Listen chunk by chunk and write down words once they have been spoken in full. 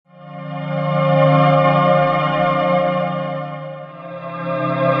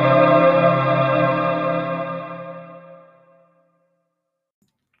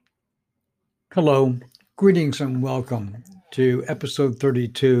Hello, greetings, and welcome to episode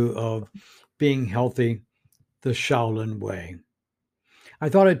 32 of Being Healthy the Shaolin Way. I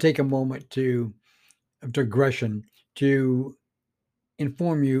thought I'd take a moment of digression to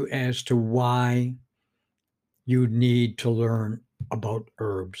inform you as to why you need to learn about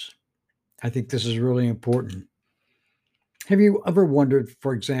herbs. I think this is really important. Have you ever wondered,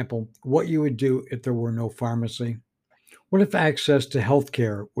 for example, what you would do if there were no pharmacy? What if access to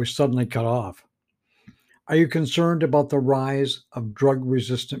healthcare was suddenly cut off? Are you concerned about the rise of drug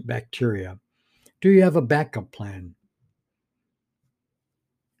resistant bacteria? Do you have a backup plan?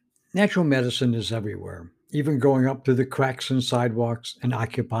 Natural medicine is everywhere, even going up through the cracks in sidewalks and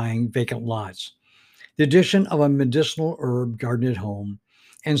occupying vacant lots. The addition of a medicinal herb garden at home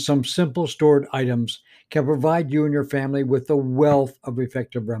and some simple stored items can provide you and your family with a wealth of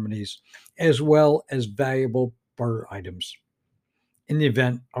effective remedies, as well as valuable barter items in the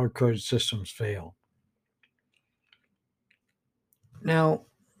event our code systems fail. Now,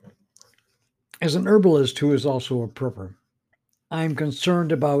 as an herbalist who is also a prepper, I'm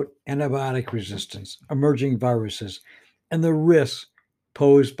concerned about antibiotic resistance, emerging viruses, and the risks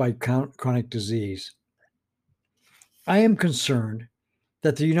posed by chronic disease. I am concerned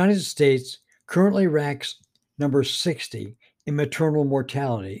that the United States currently ranks number 60 in maternal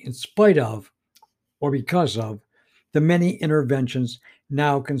mortality in spite of, or because of, the many interventions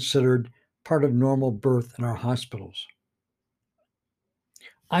now considered part of normal birth in our hospitals.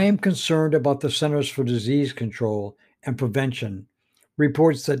 I am concerned about the Centers for Disease Control and Prevention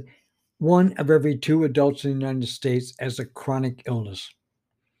reports that one of every two adults in the United States has a chronic illness.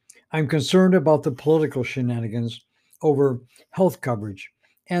 I'm concerned about the political shenanigans over health coverage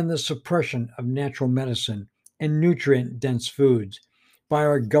and the suppression of natural medicine and nutrient dense foods by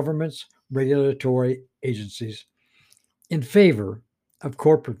our government's regulatory agencies in favor of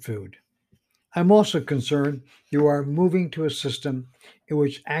corporate food. I'm also concerned you are moving to a system in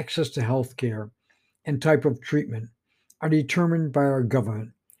which access to health care and type of treatment are determined by our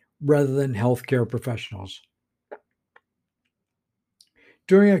government rather than healthcare professionals.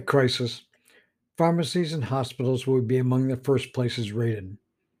 During a crisis, pharmacies and hospitals would be among the first places raided.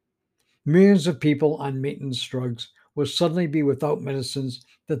 Millions of people on maintenance drugs will suddenly be without medicines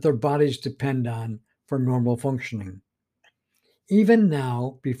that their bodies depend on for normal functioning. Even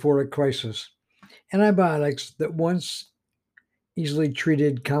now, before a crisis, antibiotics that once easily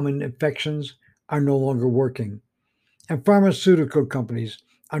treated common infections are no longer working, and pharmaceutical companies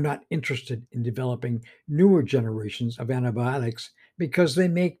are not interested in developing newer generations of antibiotics because they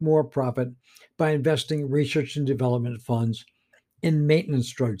make more profit by investing research and development funds in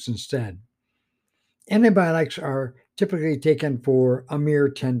maintenance drugs instead. Antibiotics are typically taken for a mere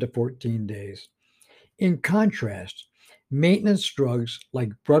 10 to 14 days. In contrast, maintenance drugs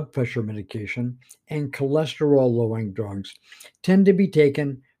like blood pressure medication and cholesterol lowering drugs tend to be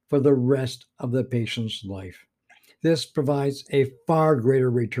taken for the rest of the patient's life. This provides a far greater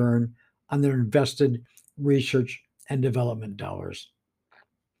return on their invested research and development dollars.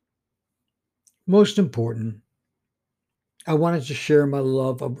 Most important, I wanted to share my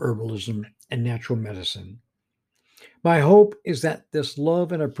love of herbalism and natural medicine. My hope is that this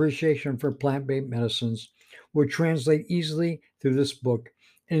love and appreciation for plant based medicines will translate easily through this book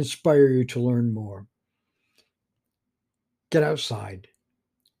and inspire you to learn more. Get outside,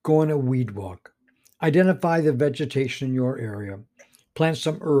 go on a weed walk, identify the vegetation in your area, plant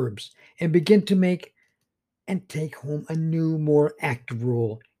some herbs, and begin to make and take home a new, more active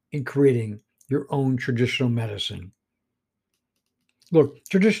role in creating your own traditional medicine. Look,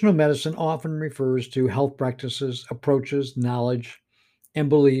 traditional medicine often refers to health practices, approaches, knowledge, and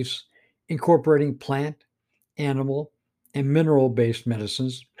beliefs incorporating plant, animal, and mineral based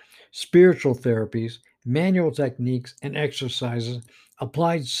medicines, spiritual therapies, manual techniques, and exercises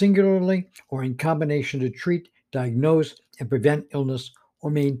applied singularly or in combination to treat, diagnose, and prevent illness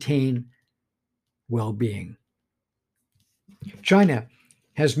or maintain well being. China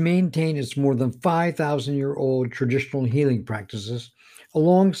has maintained its more than 5,000-year-old traditional healing practices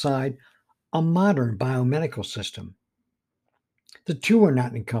alongside a modern biomedical system. The two are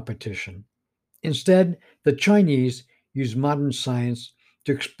not in competition. Instead, the Chinese use modern science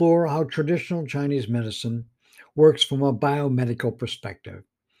to explore how traditional Chinese medicine works from a biomedical perspective.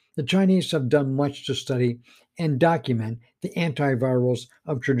 The Chinese have done much to study and document the antivirals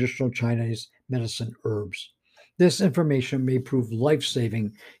of traditional Chinese medicine herbs. This information may prove life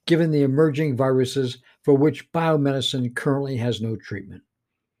saving given the emerging viruses for which biomedicine currently has no treatment.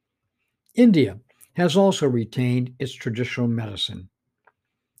 India has also retained its traditional medicine,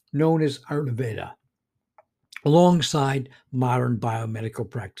 known as Ayurveda, alongside modern biomedical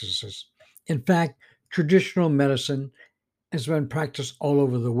practices. In fact, traditional medicine has been practiced all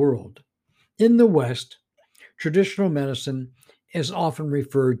over the world. In the West, traditional medicine is often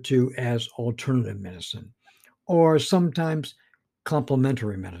referred to as alternative medicine or sometimes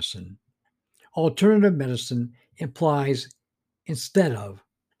complementary medicine. Alternative medicine implies instead of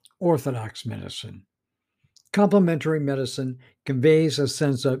orthodox medicine. Complementary medicine conveys a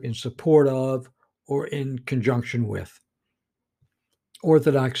sense of in support of or in conjunction with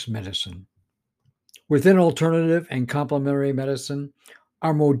orthodox medicine. Within alternative and complementary medicine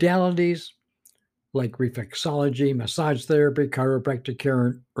are modalities like reflexology, massage therapy, chiropractic care,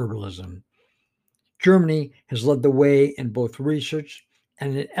 and herbalism. Germany has led the way in both research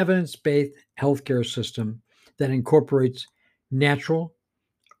and an evidence based healthcare system that incorporates natural,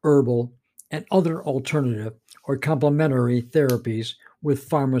 herbal, and other alternative or complementary therapies with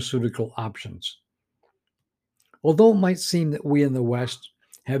pharmaceutical options. Although it might seem that we in the West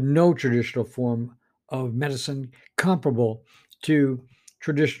have no traditional form of medicine comparable to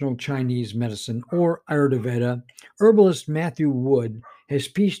traditional Chinese medicine or Ayurveda, herbalist Matthew Wood has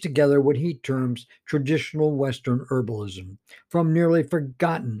pieced together what he terms traditional Western herbalism from nearly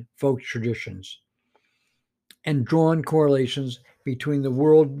forgotten folk traditions and drawn correlations between the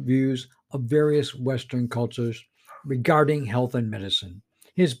worldviews of various Western cultures regarding health and medicine.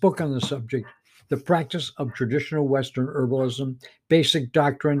 His book on the subject, The Practice of Traditional Western Herbalism, Basic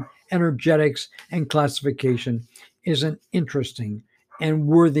Doctrine, Energetics, and Classification, is an interesting and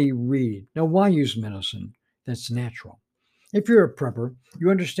worthy read. Now, why use medicine that's natural? If you're a prepper,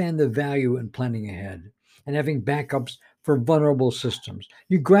 you understand the value in planning ahead and having backups for vulnerable systems.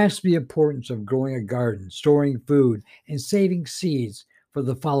 You grasp the importance of growing a garden, storing food, and saving seeds for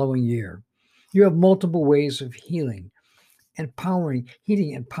the following year. You have multiple ways of heating and powering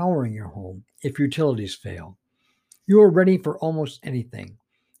your home if utilities fail. You are ready for almost anything: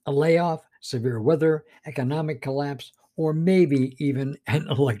 a layoff, severe weather, economic collapse, or maybe even an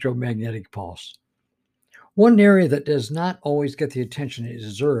electromagnetic pulse. One area that does not always get the attention it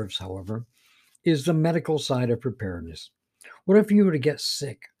deserves, however, is the medical side of preparedness. What if you were to get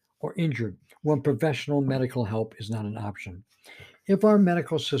sick or injured when professional medical help is not an option? If our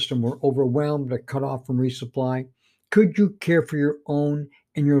medical system were overwhelmed or cut off from resupply, could you care for your own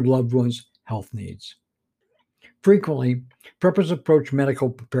and your loved ones' health needs? Frequently, preppers approach medical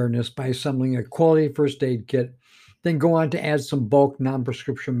preparedness by assembling a quality first aid kit, then go on to add some bulk non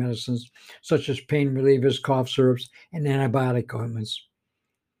prescription medicines such as pain relievers, cough syrups, and antibiotic ointments.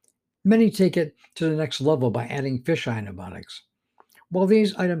 Many take it to the next level by adding fish antibiotics. While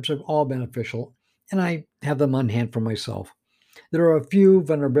these items are all beneficial, and I have them on hand for myself, there are a few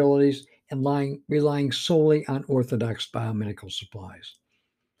vulnerabilities in relying solely on orthodox biomedical supplies.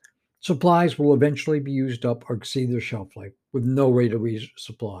 Supplies will eventually be used up or exceed their shelf life with no way to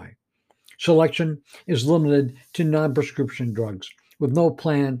resupply. Selection is limited to non prescription drugs with no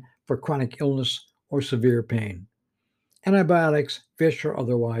plan for chronic illness or severe pain. Antibiotics, fish or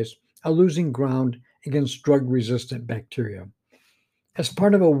otherwise, are losing ground against drug resistant bacteria. As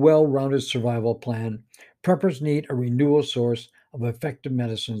part of a well rounded survival plan, preppers need a renewal source of effective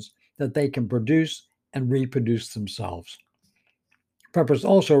medicines that they can produce and reproduce themselves. Preppers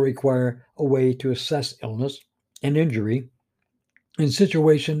also require a way to assess illness and injury in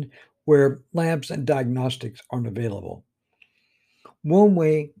situations where labs and diagnostics aren't available. One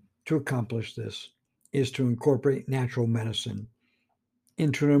way to accomplish this is to incorporate natural medicine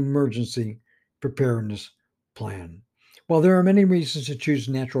into an emergency preparedness plan. While there are many reasons to choose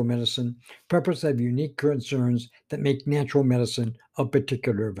natural medicine, preppers have unique concerns that make natural medicine of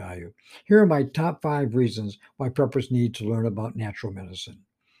particular value. Here are my top 5 reasons why preppers need to learn about natural medicine.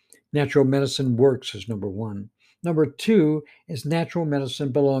 Natural medicine works is number one. Number two is natural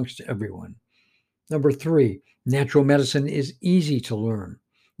medicine belongs to everyone. Number three, natural medicine is easy to learn.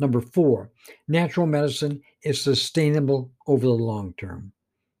 Number four, natural medicine is sustainable over the long term.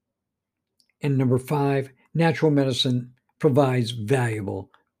 And number five, natural medicine provides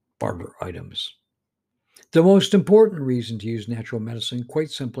valuable barter items. The most important reason to use natural medicine,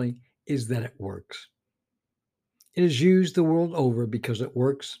 quite simply, is that it works. It is used the world over because it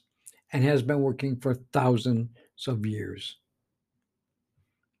works and has been working for thousands of years.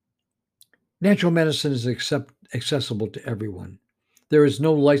 Natural medicine is accessible to everyone. There is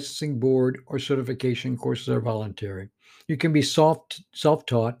no licensing board or certification courses are voluntary. You can be self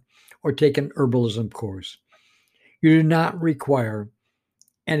taught or take an herbalism course. You do not require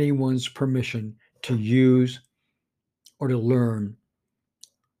anyone's permission to use or to learn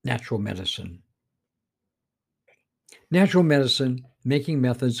natural medicine. Natural medicine making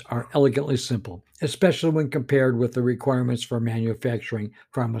methods are elegantly simple, especially when compared with the requirements for manufacturing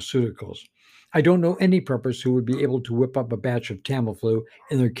pharmaceuticals. I don't know any preppers who would be able to whip up a batch of Tamiflu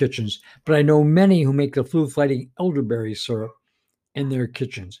in their kitchens, but I know many who make the flu-fighting elderberry syrup in their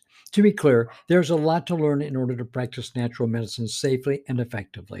kitchens. To be clear, there's a lot to learn in order to practice natural medicine safely and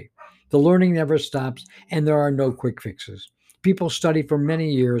effectively. The learning never stops, and there are no quick fixes. People study for many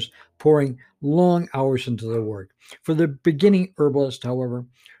years, pouring long hours into their work. For the beginning herbalist, however,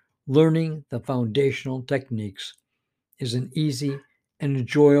 learning the foundational techniques is an easy and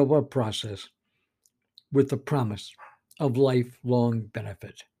enjoyable process with the promise of lifelong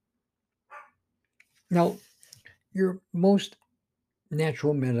benefit. Now, your most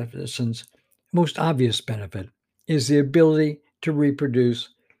natural medicine's most obvious benefit is the ability to reproduce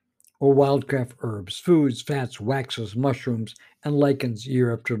or wildcraft herbs, foods, fats, waxes, mushrooms, and lichens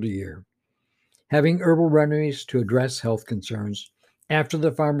year after year. Having herbal remedies to address health concerns after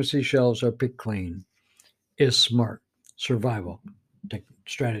the pharmacy shelves are picked clean is smart survival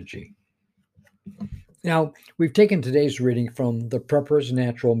strategy. Now, we've taken today's reading from The Prepper's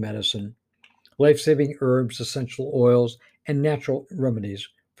Natural Medicine, Life-Saving Herbs, Essential Oils, and Natural Remedies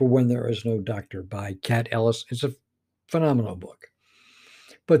for When There Is No Doctor by Kat Ellis. It's a phenomenal book.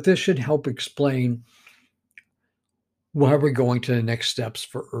 But this should help explain why we're going to the next steps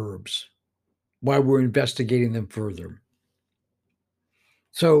for herbs, why we're investigating them further.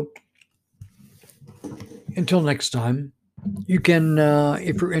 So, until next time, you can,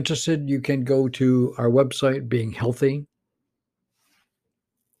 if you're interested, you can go to our website, Being Healthy.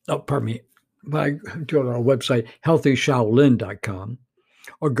 Oh, pardon me. Go to our website, healthyshaolin.com,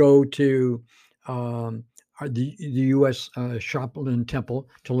 or go to the U.S. Shaolin Temple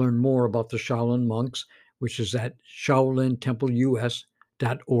to learn more about the Shaolin monks, which is at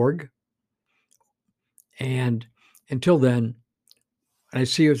shaolintempleus.org. And until then, I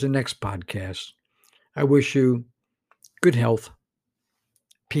see you at the next podcast. I wish you good health,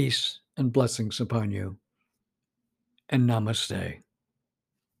 peace, and blessings upon you. And namaste.